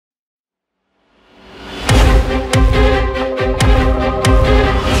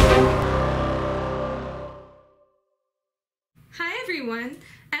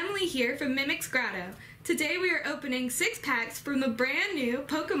here from Mimic's Grotto. Today we are opening 6 packs from the brand new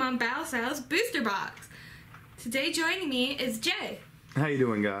Pokémon Battle Styles booster box. Today joining me is Jay. How you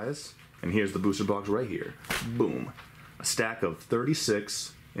doing, guys? And here's the booster box right here. Boom. A stack of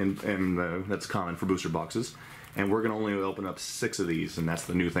 36, and that's common for booster boxes. And we're going to only open up 6 of these, and that's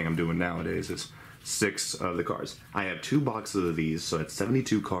the new thing I'm doing nowadays, is 6 of the cards. I have 2 boxes of these, so that's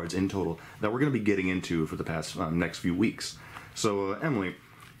 72 cards in total that we're going to be getting into for the past next few weeks. So, Emily,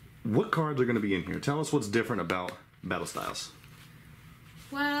 what cards are going to be in here? Tell us what's different about Battle Styles.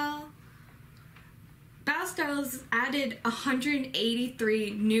 Well, Battle Styles added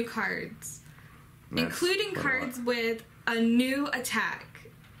 183 new cards, including cards with a new attack.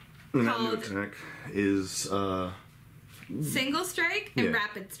 And that new attack is Single Strike and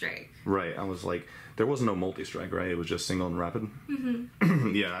Rapid Strike. Right, I was like, there was no multi-strike, right? It was just single and rapid?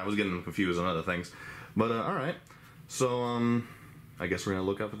 Mm-hmm. Yeah, I was getting confused on other things. But, alright. So, I guess we're going to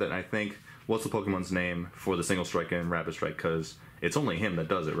look up at that. I think, what's the Pokemon's name for the single strike and rapid strike? Because it's only him that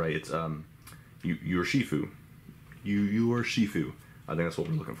does it, right? It's, you're Shifu. You are Shifu. I think that's what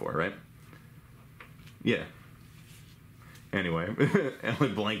we're looking for, right? Yeah. Anyway, Emily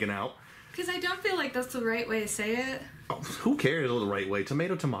blanking out. Because I don't feel like that's the right way to say it. Oh, who cares the right way?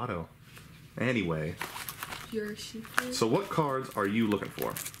 Tomato, tomato. Anyway. You're Shifu. So what cards are you looking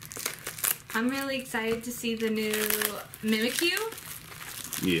for? I'm really excited to see the new Mimikyu.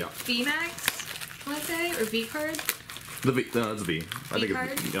 Yeah. VMAX, I want to say, or V card. The V, no, it's a V. I think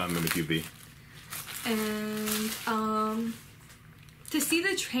card? it's Mimikyu V. And to see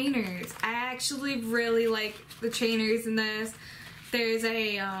the trainers. I actually really like the trainers in this. There's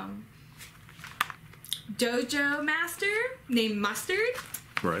a dojo master named Mustard.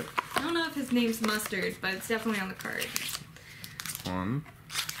 Right. I don't know if his name's Mustard, but it's definitely on the card. 1,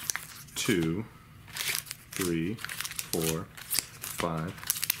 2, 3, 4, 5,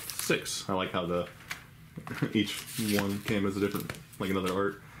 6. I like how the each one came as a different, like another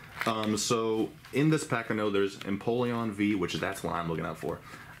art. So in this pack, I know there's Empoleon V, which that's what I'm looking out for.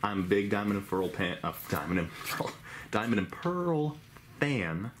 I'm a big Diamond and Pearl Diamond and Pearl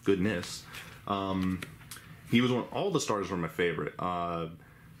fan. Goodness. He was all the starters were my favorite.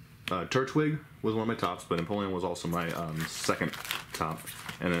 Turtwig was one of my tops, but Empoleon was also my second top.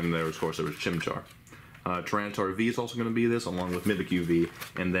 And then there was, of course, there was Chimchar. Tyranitar V is also going to be this, along with Mimikyu V.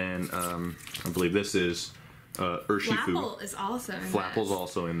 And then I believe this is Urshifu. Flapple is also in Flapple's this,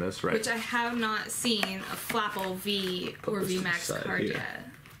 also in this, right? which I have not seen a Flapple V or VMAX card here. yet.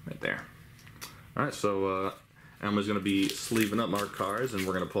 Right there. Alright, so Emma's going to be sleeving up our cards, and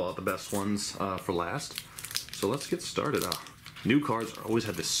we're going to pull out the best ones for last. So let's get started. New cards always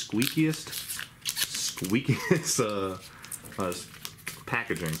have the squeakiest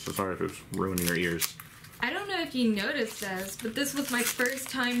packaging, so sorry if it's ruining your ears. I don't know if you noticed this, but this was my first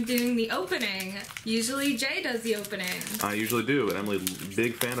time doing the opening. Usually Jay does the opening. I usually do, and Emily's a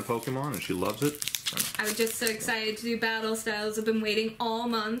big fan of Pokemon, and she loves it. I was just so excited to do Battle Styles. I've been waiting all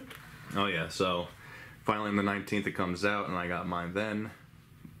month. Oh yeah, so finally on the 19th it comes out, and I got mine then.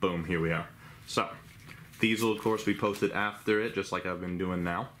 Boom, here we are. So, these will of course be posted after it, just like I've been doing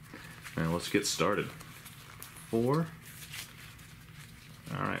now. And let's get started. 4.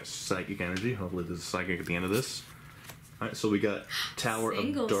 Alright, Psychic Energy. Hopefully there's a Psychic at the end of this. Alright, so we got Tower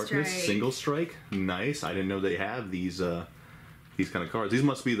of Darkness, Single Strike. Nice. I didn't know they have these kind of cards. These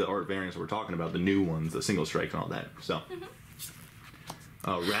must be the art variants we're talking about, the new ones, the Single Strike and all that. So,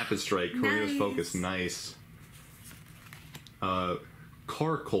 Rapid Strike, Korea's Focus, nice.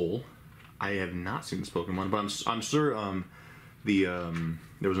 Carkol. I have not seen this Pokemon, but I'm sure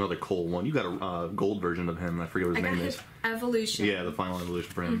there was another Cole one. You got a gold version of him. I forget what his name is. Evolution. Yeah, the final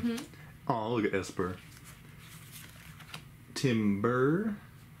evolution for him. Oh, look at Esper. Timber.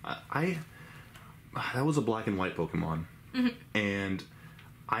 That was a black and white Pokemon. And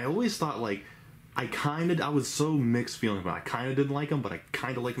I always thought, like, I was so mixed feeling about it. I kind of didn't like him, but I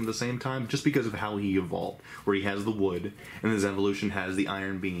kind of like him at the same time, just because of how he evolved. Where he has the wood, and his evolution has the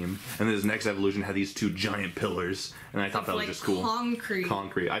iron beam, and then his next evolution had these 2 giant pillars, and I thought that was just cool.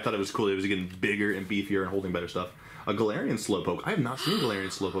 Concrete. I thought it was cool. It was getting bigger and beefier and holding better stuff. A Galarian Slowpoke. I have not seen Galarian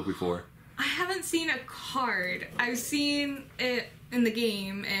Slowpoke before. I haven't seen a card. I've seen it in the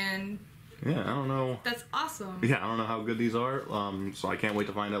game, and yeah, I don't know. That's awesome. Yeah, I don't know how good these are, so I can't wait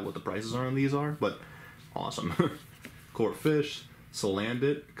to find out what the prices are on these are, but awesome. Corphish,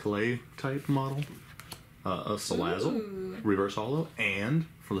 Salandit, Clay type model, a Salazzle, Reverse Holo, and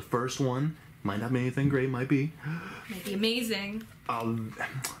for the first one, might not be anything great, might be amazing.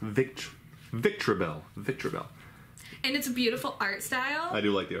 Victreebel. And it's a beautiful art style. I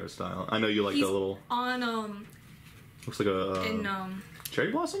do like the art style. I know you like the little... on, looks like a... in,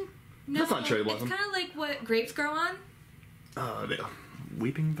 cherry blossom? No, That's not cherry blossom. It's kind of like what grapes grow on. The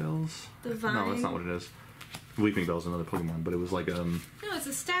Weeping Bells? The vine. No, that's not what it is. Weeping Bell's another Pokemon, but it was like, No, it's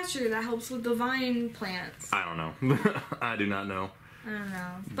a statue that helps with the vine plants. I don't know. I do not know. I don't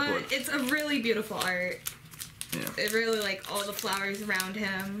know. But it's a really beautiful art. Yeah. It really, like, all the flowers around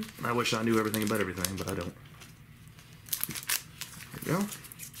him. I wish I knew everything about everything, but I don't. There we go.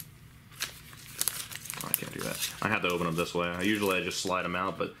 Oh, I can't do that. I have to open them this way. Usually I just slide them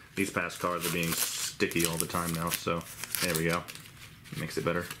out, but these past cards are being sticky all the time now, so there we go. Makes it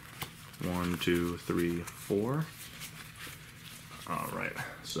better. 1, 2, 3, 4. Alright,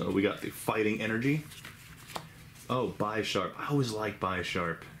 so we got the Fighting Energy. Oh, Bisharp. I always liked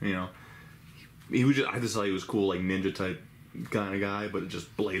Bisharp, you know. I just thought he was cool, like ninja type kind of guy, but it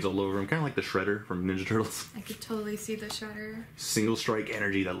just blades all over him. Kind of like the Shredder from Ninja Turtles. I could totally see the Shredder. Single Strike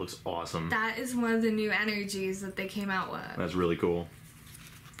Energy, that looks awesome. That is one of the new energies that they came out with. That's really cool.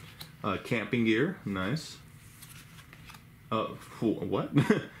 Camping Gear, nice. What?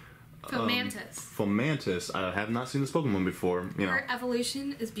 Fomantis. Fomantis. I have not seen this Pokemon before. You know, Her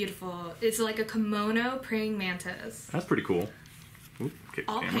evolution is beautiful. It's like a kimono praying mantis. that's pretty cool. Oop,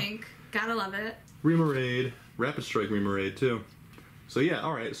 All pink. Gotta love it. Remoraid, Rapid Strike Remoraid too. So yeah,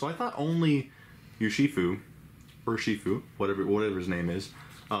 all right. So I thought only Urshifu, or Shifu, whatever his name is,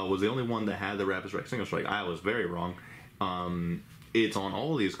 was the only one that had the Rapid Strike Single Strike. I was very wrong. It's on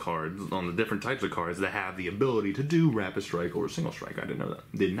all these cards, on the different types of cards that have the ability to do Rapid Strike or Single Strike. I didn't know that.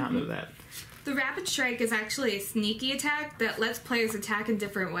 Did not know that. The Rapid Strike is actually a sneaky attack that lets players attack in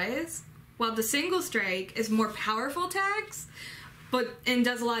different ways, while the Single Strike is more powerful attacks, and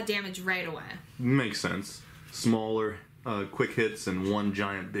does a lot of damage right away. Makes sense. Smaller, quick hits and one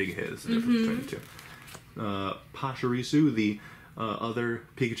giant big hit is the difference between the two. Pachirisu, the other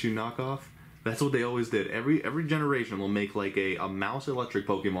Pikachu knockoff. That's what they always did. Every generation will make like a mouse electric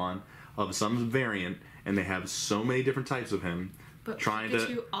Pokemon of some variant, and they have so many different types of him. But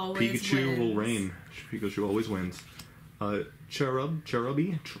Pikachu always will wins. reign. Pikachu always wins.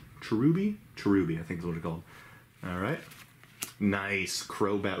 Cherubi, I think is what it's called. All right. Nice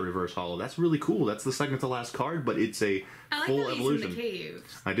Crobat Reverse Hollow. That's really cool. That's the second to last card, but it's a full how evolution. he's in the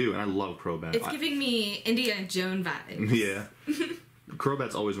caves. I do, and I love Crobat. It's giving me Indiana Jones vibes. Yeah.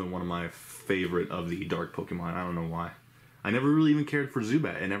 Crobat's always been one of my favorite of the dark Pokemon. I don't know why. I never really even cared for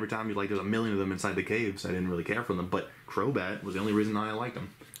Zubat, and every time there's a million of them inside the caves, I didn't really care for them, but Crobat was the only reason I liked him.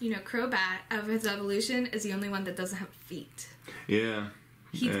 You know, Crobat, of his evolution, is the only one that doesn't have feet. Yeah.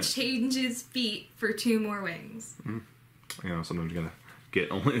 He changes feet for 2 more wings. You know, sometimes you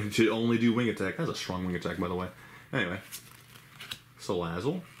gotta only do wing attack. That's a strong wing attack, by the way. Anyway.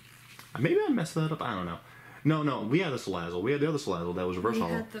 Salazzle. Maybe I messed that up. I don't know. No, we had the Salazzle. We had the other Salazzle that was reverse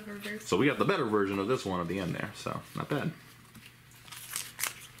hollow. Had the reverse. So we got the better version of this one at the end there. So, not bad.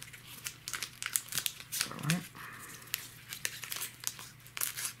 Alright.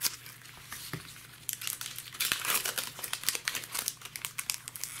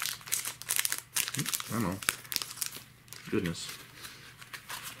 I don't know. Goodness.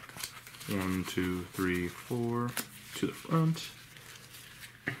 1, 2, 3, 4 to the front.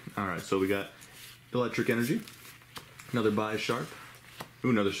 Alright, so we got Electric Energy. Another Bisharp. Ooh,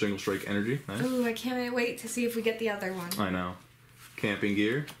 another Single Strike Energy. Nice. Ooh, I can't wait to see if we get the other one. I know. Camping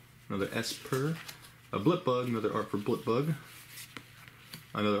Gear. Another Esper. A Blipbug. Another art for Blipbug.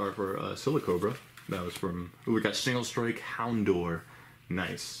 Another art for Silicobra. That was from... Ooh, we got Single Strike Houndour.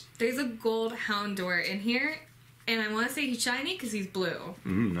 Nice. There's a gold Houndour in here, and I want to say he's shiny because he's blue.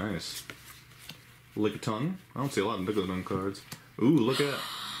 Nice. Lickitung. I don't see a lot of Lickitung cards. Ooh, look at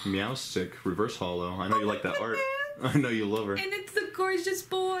Meowstic Reverse Hollow. I know you like that art. I know you love her. And it's the gorgeous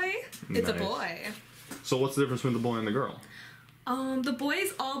boy. It's a Nice. boy. So what's the difference between the boy and the girl? The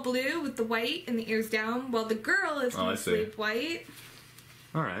boy's all blue with the white and the ears down, while the girl is Oh, I see. mostly white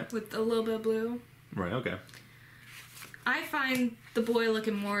Alright. with a little bit of blue. Right, okay. I find the boy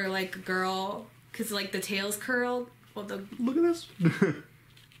looking more like a girl because, like, the tail's curled. Well, the Look at this.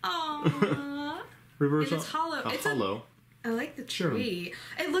 aww, Reverse and it's hollow. It's hollow. I like the Sure. tree.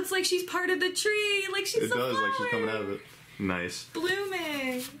 It looks like she's part of the tree. Like she's It the does, like she's coming flower. out of it. Nice.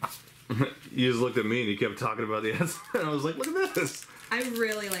 Blooming. You just looked at me and you kept talking about the S, and I was like, look at this. I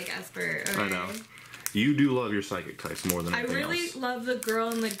really like Esper. Okay? I know. You do love your psychic types more than I anything really else. love the girl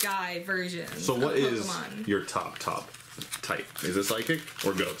and the guy version. So what of is Pokemon. your top type? Is it psychic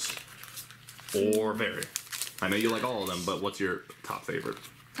or ghost? Or fairy? I know you like all of them, but what's your top favorite?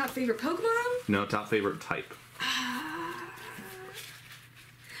 Top favorite Pokemon? No, top favorite type.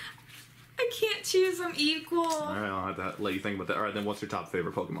 I can't choose them equal. Alright, I'll have to let you think about that. Alright, then what's your top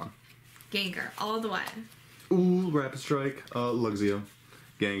favorite Pokemon? Gengar, all the way. Ooh, Rapid Strike, Luxio.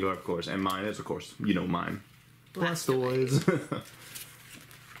 Gengar, of course. And mine is, of course, you know mine. Blastoise.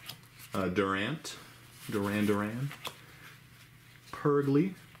 Durant. Duran.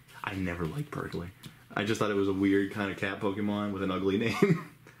 Purgly. I never liked Purgly. I just thought it was a weird kind of cat Pokemon with an ugly name.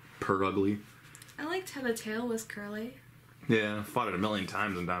 Purugly. I liked how the tail was curly. Yeah, fought it a million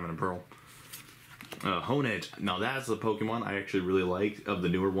times in Diamond and Pearl. Honedge. Now that's the Pokemon I actually really liked of the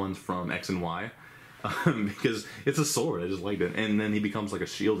newer ones from X and Y. Because it's a sword. I just liked it. And then he becomes like a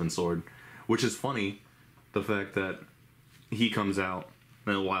shield and sword. Which is funny, the fact that he comes out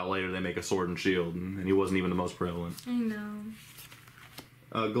and a while later they make a sword and shield. And he wasn't even the most prevalent. I know.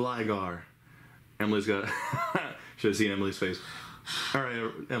 Gligar. Emily's got... Should have seen Emily's face.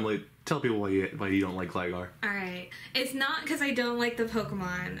 Alright, Emily, tell people why you don't like Gligar. Alright. It's not because I don't like the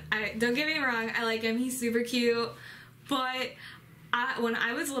Pokemon. Don't get me wrong, I like him, he's super cute. But when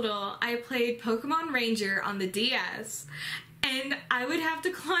I was little, I played Pokemon Ranger on the DS. And I would have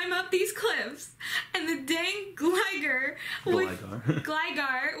to climb up these cliffs. And the dang Gligar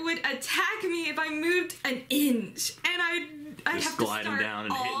would attack me if I moved an inch. And I'd have to start down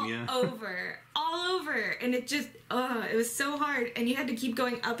and all hitting you. all over. And it just, it was so hard. And you had to keep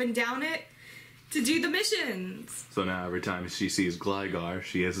going up and down it to do the missions. So now every time she sees Gligar,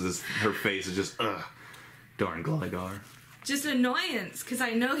 she has this, her face is just, darn Gligar. Just annoyance, because I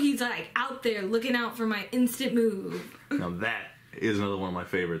know he's like out there looking out for my instant move. Now that is another one of my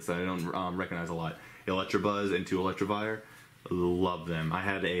favorites that I don't recognize a lot. Electabuzz and 2 Electivire. Love them. I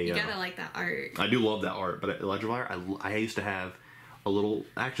had a... You gotta like that art. I do love that art, but Electivire, I used to have a little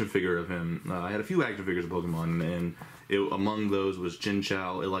action figure of him. I had a few action figures of Pokemon, and among those was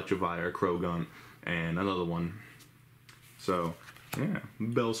Chinchou, Electivire, Croagunk, and another one. So, yeah.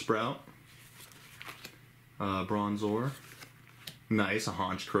 Bellsprout. Bronzor. Nice, a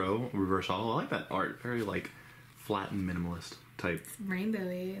Haunch Crow, Reverse Hollow. I like that art. Very, like, flat and minimalist type. It's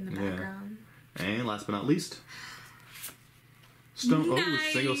rainbowy in the background. And last but not least, Stone.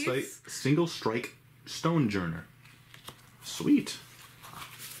 Nice. Oh, single strike Stonejourner. Sweet.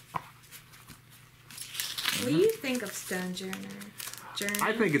 What do you think of Stonejourner?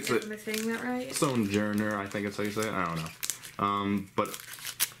 I think it's Am I saying that right? Stonejourner. I think it's how you say it. I don't know. But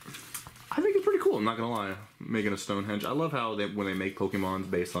I think it's pretty cool. I'm not gonna lie. Making a Stonehenge. I love how when they make Pokemons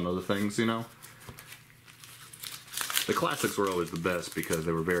based on other things, you know. The classics were always the best because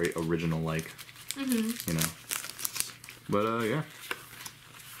they were very original-like. Mm-hmm. You know. But yeah.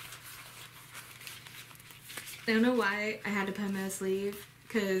 I don't know why I had to put him in a sleeve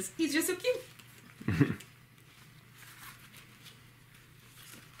because he's just so cute.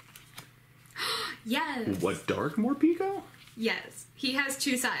 Yes. What, Dark Morpeko? Yes. He has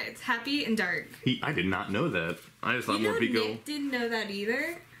 2 sides, happy and dark. I did not know that. I just thought Morpeko... Nick didn't know that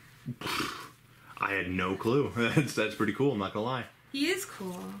either. I had no clue. That's pretty cool, I'm not gonna lie. He is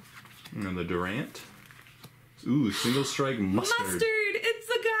cool. And the Durant. Ooh, single strike Mustard. Mustard! It's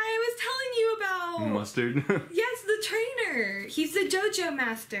the guy I was telling you about! Mustard? Yes, the trainer! He's the JoJo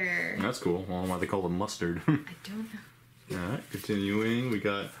master. That's cool. Well, why they call him Mustard. I don't know. Alright, continuing. We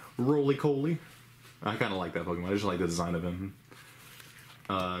got Roly-Poly. I kind of like that Pokemon. I just like the design of him.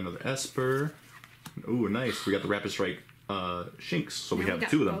 Another Esper. Ooh, nice. We got the Rapid Strike Shinx. So we have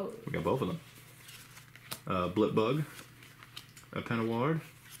 2 of them. Both. We got both of them. Blipbug. A Penaward.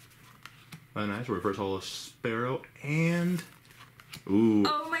 Nice. Reverse Hollow Sparrow. And... Ooh.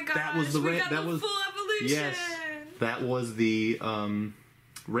 Oh my gosh, that was the we got the full evolution! Yes. That was the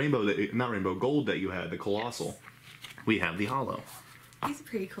rainbow, not rainbow, gold that you had, the Colossal. Yes. We have the Hollow. He's a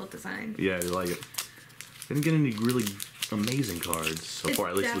pretty cool design. Yeah, I like it. Didn't get any really amazing cards so far,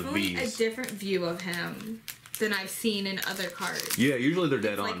 at least with V's. It's definitely a different view of him than I've seen in other cards. Yeah, usually they're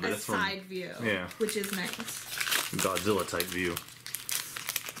dead like on, but a that's side view, yeah, which is nice. Godzilla type view.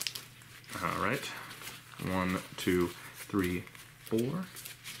 All right, 1, 2, 3, 4. All right,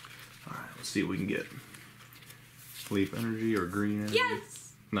 let's see what we can get. Leaf Energy or Green Energy.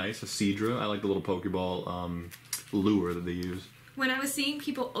 Yes. Nice, a Seadra. I like the little Pokeball lure that they use. When I was seeing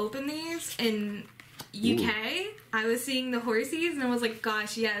people open these in UK, ooh, I was seeing the Horsies and I was like,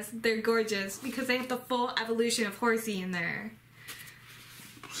 gosh, yes, they're gorgeous because they have the full evolution of Horsey in there.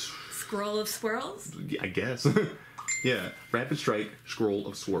 Scroll of Swirls? I guess. Yeah, Rapid Strike, Scroll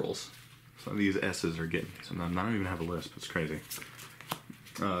of Swirls. Some of these S's are getting me. So I don't even have a list, but it's crazy.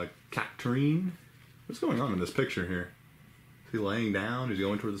 Cacturine. What's going on in this picture here? Is he laying down? Is he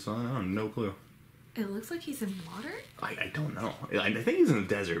going toward the sun? I have no clue. It looks like he's in water? I don't know. I think he's in the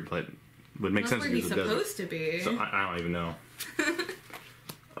desert, but would make sense if he's in the desert. That's where he's supposed to be. So I don't even know.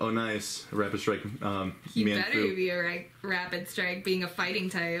 Oh, nice. Rapid Strike. He better be a Rapid Strike, being a fighting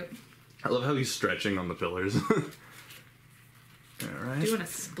type. I love how he's stretching on the pillars. Alright. Alright. Doing a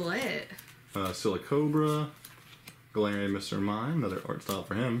split. Silicobra. Galarian Mr. Mime. Another art style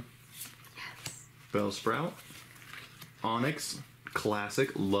for him. Yes. Bellsprout. Onyx.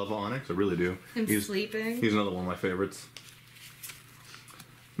 Classic. Love Onyx. I really do. Him sleeping. He's another one of my favorites.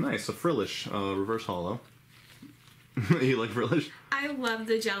 Nice. A Frillish. Reverse Hollow. You like Frillish? I love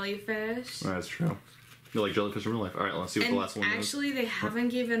the jellyfish. That's true. You like jellyfish in real life? Alright, let's see what the last one is. Actually, they haven't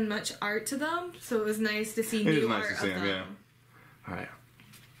given much art to them, so it was nice to see new art of them. Yeah. Alright.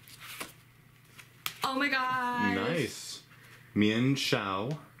 Oh my god. Nice. Mian Shao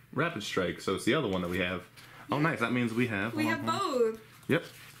Rapid Strike. So it's the other one that we have. Oh, nice. That means we have... We have both. Yep.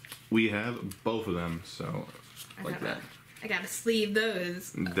 We have both of them, so... like that. I gotta sleeve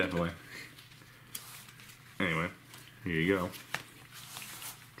those. Definitely. Anyway, here you go.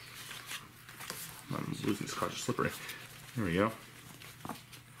 I'm losing this card, slippery. Here we go.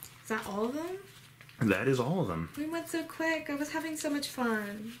 Is that all of them? That is all of them. We went so quick. I was having so much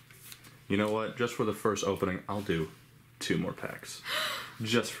fun. You know what? Just for the first opening, I'll do 2 more packs.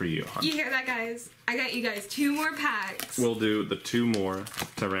 Just for you, hon. You hear that, guys? I got you guys 2 more packs. We'll do the 2 more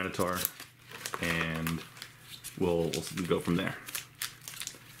Tyranitar, and we'll go from there.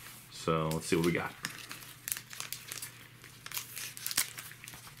 So let's see what we got.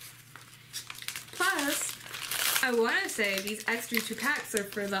 Plus, I want to say these extra 2 packs are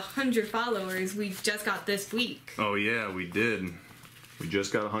for the 100 followers we just got this week. Oh yeah, we did. We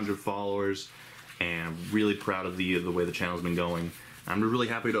just got 100 followers, and I'm really proud of the way the channel's been going. I'm really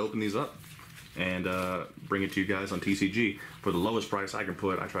happy to open these up and bring it to you guys on TCG for the lowest price I can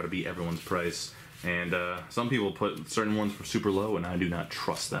put. I try to beat everyone's price, and some people put certain ones for super low, and I do not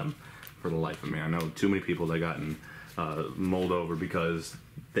trust them for the life of me. I know too many people that gotten mulled over because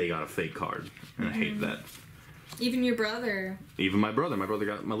they got a fake card, and I hate that. Even your brother. Even my brother. My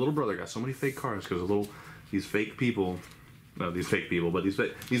little brother got so many fake cards because these fake people. Not these fake people, but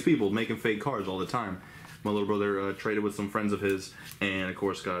these people making fake cards all the time. My little brother traded with some friends of his, and of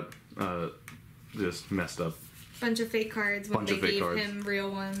course got just messed up. Bunch of fake cards when they gave him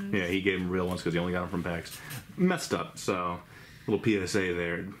real ones. Yeah, he gave him real ones because he only got them from packs. Messed up. So, little PSA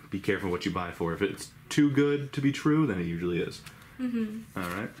there. Be careful what you buy for. If it's too good to be true, then it usually is. All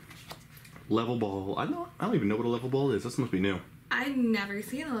right. Level ball. I don't even know what a level ball is. This must be new. I've never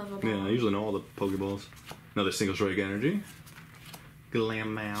seen a level ball. Yeah, I usually know all the Pokeballs. Another single strike energy.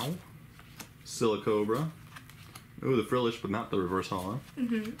 Glamow. Silicobra. Ooh, the Frillish, but not the reverse hollow.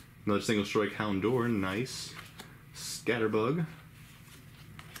 Another single strike Houndour. Nice. Scatterbug.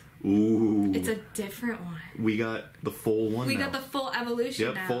 Ooh. It's a different one. We got the full one We now. got the full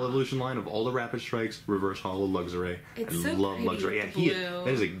evolution now. Full evolution line of all the Rapid Strikes, reverse hollow Luxray. It's I so love pretty Luxray. with Yeah, the blue.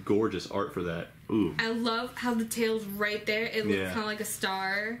 that is a gorgeous art for that. Ooh. I love how the tail's right there. It looks kind of like a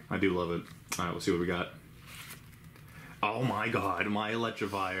star. I do love it. Alright, we'll see what we got. Oh my god, my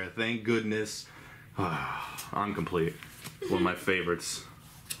Electrifier. Thank goodness. I'm complete. One of my favorites.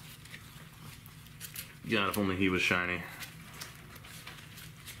 God, if only he was shiny.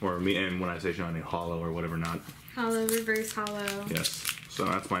 Or me, and when I say shiny, hollow or whatever, not. Hollow, reverse hollow. Yes. So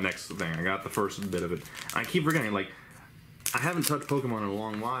that's my next thing. I got the first bit of it. I keep forgetting, like, I haven't touched Pokemon in a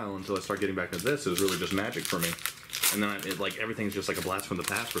long while until I start getting back to this. It was really just magic for me. And then, like, everything's just like a blast from the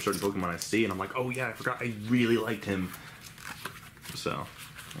past for certain Pokemon I see, and I'm like, oh yeah, I forgot I really liked him. So,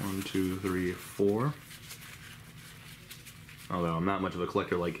 1, 2, 3, 4. Although I'm not much of a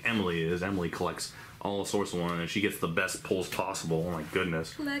collector like Emily is. Emily collects all sorts of ones, and she gets the best pulls possible. Oh my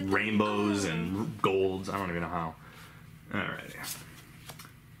goodness. Rainbows and golds. I don't even know how. Alrighty.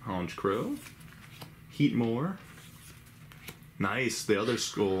 Honchkrow. Heatmore. Nice. The other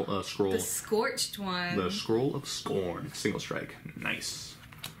scroll. The scorched one. The Scroll of Scorn. Single strike. Nice.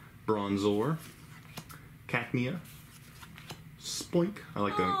 Bronzor. Cacnea. Spoink. I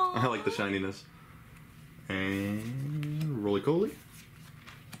like the shininess. And Roly-Poly.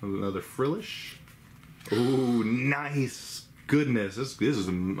 Another Frillish. Ooh, nice. Goodness. This is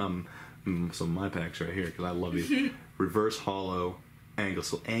some of my packs right here because I love these. Reverse Hollow.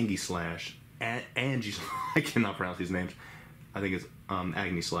 Angie Slash. Angie. I cannot pronounce these names. I think it's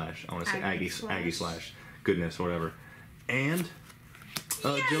Agni Slash. I want to say Aggie Slash. Goodness, whatever. And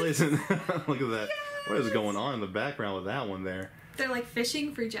Jillian. Look at that. Yes! What is going on in the background with that one there? They're like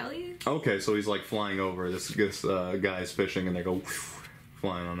fishing for jellies. Okay, so he's like flying over. This guy's fishing, and they go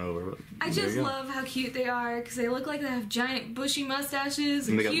flying on over. I just love how cute they are because they look like they have giant bushy mustaches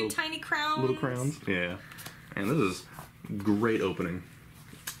and cute tiny crowns. Little crowns, yeah. And this is great opening.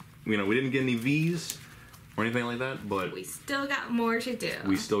 You know, we didn't get any V's or anything like that, but we still got more to do.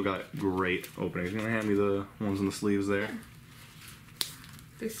 We still got great openings. You're gonna hand me the ones in the sleeves there?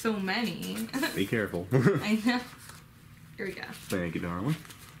 There's so many. Be careful. I know. Here we go. Thank you, darling.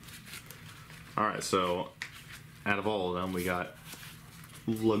 Alright, so out of all of them, we got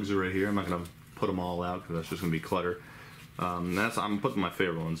Luxury here. I'm not going to put them all out because that's just going to be clutter. I'm putting my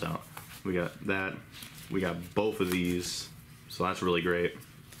favorite ones out. We got that. We got both of these, so that's really great.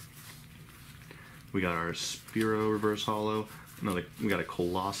 We got our Spearow Reverse Holo. We got a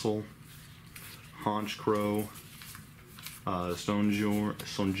Colossal, Honchkrow,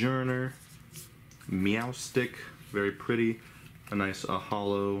 Sojourner, Meowstic, very pretty. A nice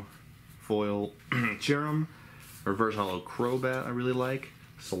Holo Foil Cherum, Reverse Holo Crobat I really like.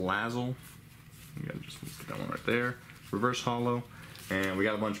 Salazzle, you gotta just put that one right there. Reverse Holo, and we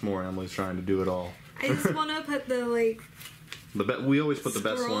got a bunch more. Emily's trying to do it all. I just want to put the we always put the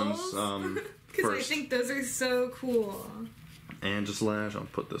best ones because I first. think those are so cool. And just I'll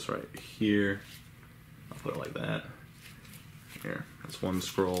put this right here. I'll put it like that. Here, that's one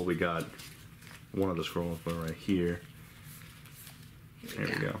scroll. We got one of the scrolls, put it right here. There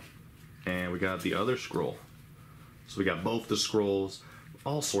we go. And we got the other scroll. So we got both the scrolls.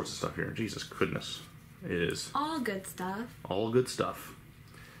 All sorts of stuff here. Jesus goodness. It is. All good stuff. All good stuff.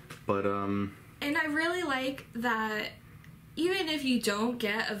 But, And I really like that even if you don't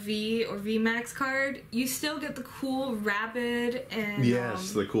get a V or VMAX card, you still get the cool Rapid and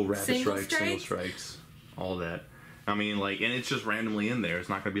yes, the cool Rapid single Strikes, Single Strikes, all that. I mean, and it's just randomly in there. It's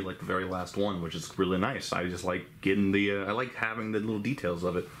not going to be like the very last one, which is really nice. I just like getting I like having the little details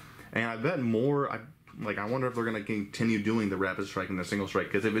of it. And I bet more, I wonder if they're going to continue doing the Rapid Strike and the Single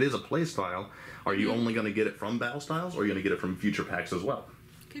Strike, because if it is a play style, are you only going to get it from Battle Styles, or are you going to get it from future packs as well?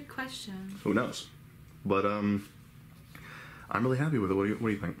 Good question. Who knows? But, I'm really happy with it. What do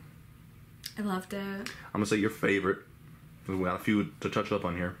you think? I loved it. I'm going to say your favorite. We got a few to touch up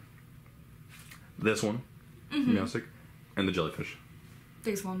on here. This one, Meowstic, and the Jellyfish.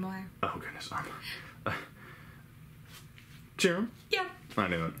 There's one more. Oh, goodness. Cherum? Yep. I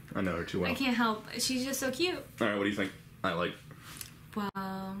knew it. I know her too well. I can't help. She's just so cute. Alright, what do you think? I like.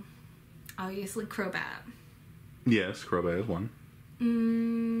 Well, obviously Crobat. Yes, Crobat is one.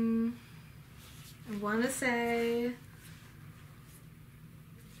 I want to say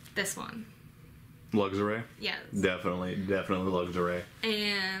this one. Luxury? Yes. Definitely Luxury.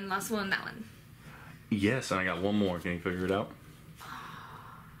 And last one, that one. Yes, and I got one more. Can you figure it out?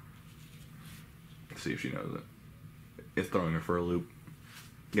 Let's see if she knows it. It's throwing her for a loop.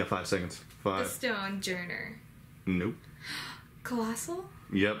 You got 5 seconds. 5. A Stone Journer. Nope. Colossal?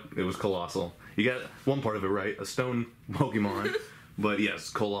 Yep, it was Colossal. You got one part of it right. A stone Pokemon. But yes,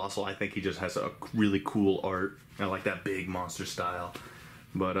 Colossal, I think he just has a really cool art. I like that big monster style.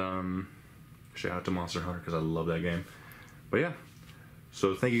 But, shout out to Monster Hunter because I love that game. But yeah,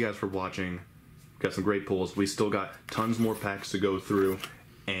 so thank you guys for watching. Got some great pulls. We still got tons more packs to go through,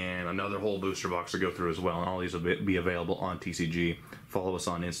 and another whole booster box to go through as well. And all these will be available on TCG. Follow us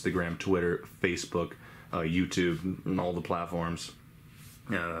on Instagram, Twitter, Facebook, YouTube, and all the platforms.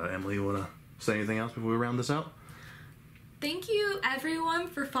 Emily, you want to say anything else before we round this out? Thank you, everyone,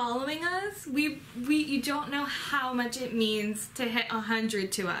 for following us. You don't know how much it means to hit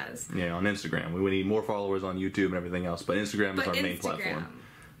 100 to us. Yeah, on Instagram. We need more followers on YouTube and everything else, but Instagram is our main platform.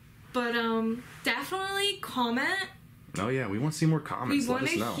 But definitely comment. Oh yeah, we want to see more comments. We want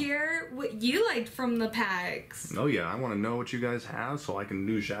to hear what you liked from the packs. Oh yeah, I want to know what you guys have so I can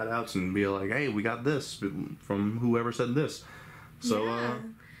do shout outs and be like, hey, we got this from whoever said this. So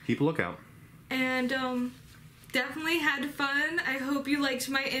keep a lookout. And definitely had fun. I hope you liked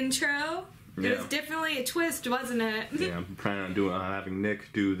my intro. It was definitely a twist, wasn't it? Yeah, I'm planning on having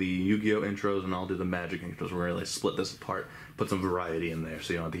Nick do the Yu-Gi-Oh intros and I'll do the Magic intros. We're really split this apart, put some variety in there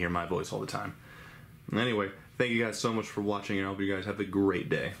so you don't have to hear my voice all the time. Anyway, thank you guys so much for watching, and I hope you guys have a great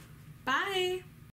day. Bye!